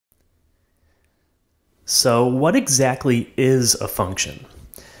So what exactly is a function?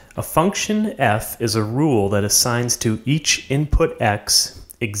 A function f is a rule that assigns to each input x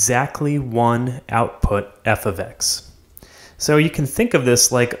exactly one output f of x. So you can think of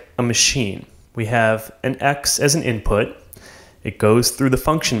this like a machine. We have an x as an input, it goes through the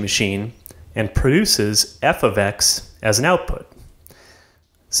function machine and produces f of x as an output.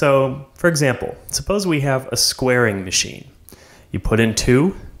 So, for example, suppose we have a squaring machine. You put in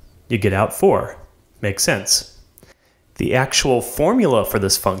 2, you get out 4. Makes sense. The actual formula for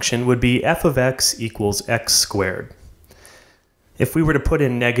this function would be f of x equals x squared. If we were to put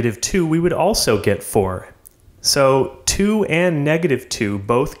in -2, we would also get 4. So 2 and -2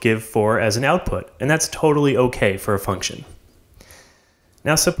 both give 4 as an output, and that's totally okay for a function.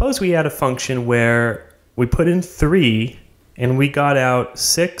 Now suppose we had a function where we put in 3 and we got out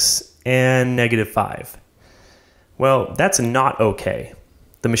 6 and -5. Well, that's not okay.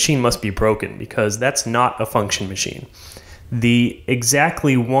 The machine must be broken because that's not a function machine. The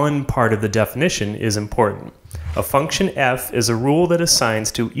exactly one part of the definition is important. A function f is a rule that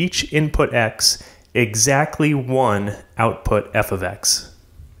assigns to each input x exactly one output f of x.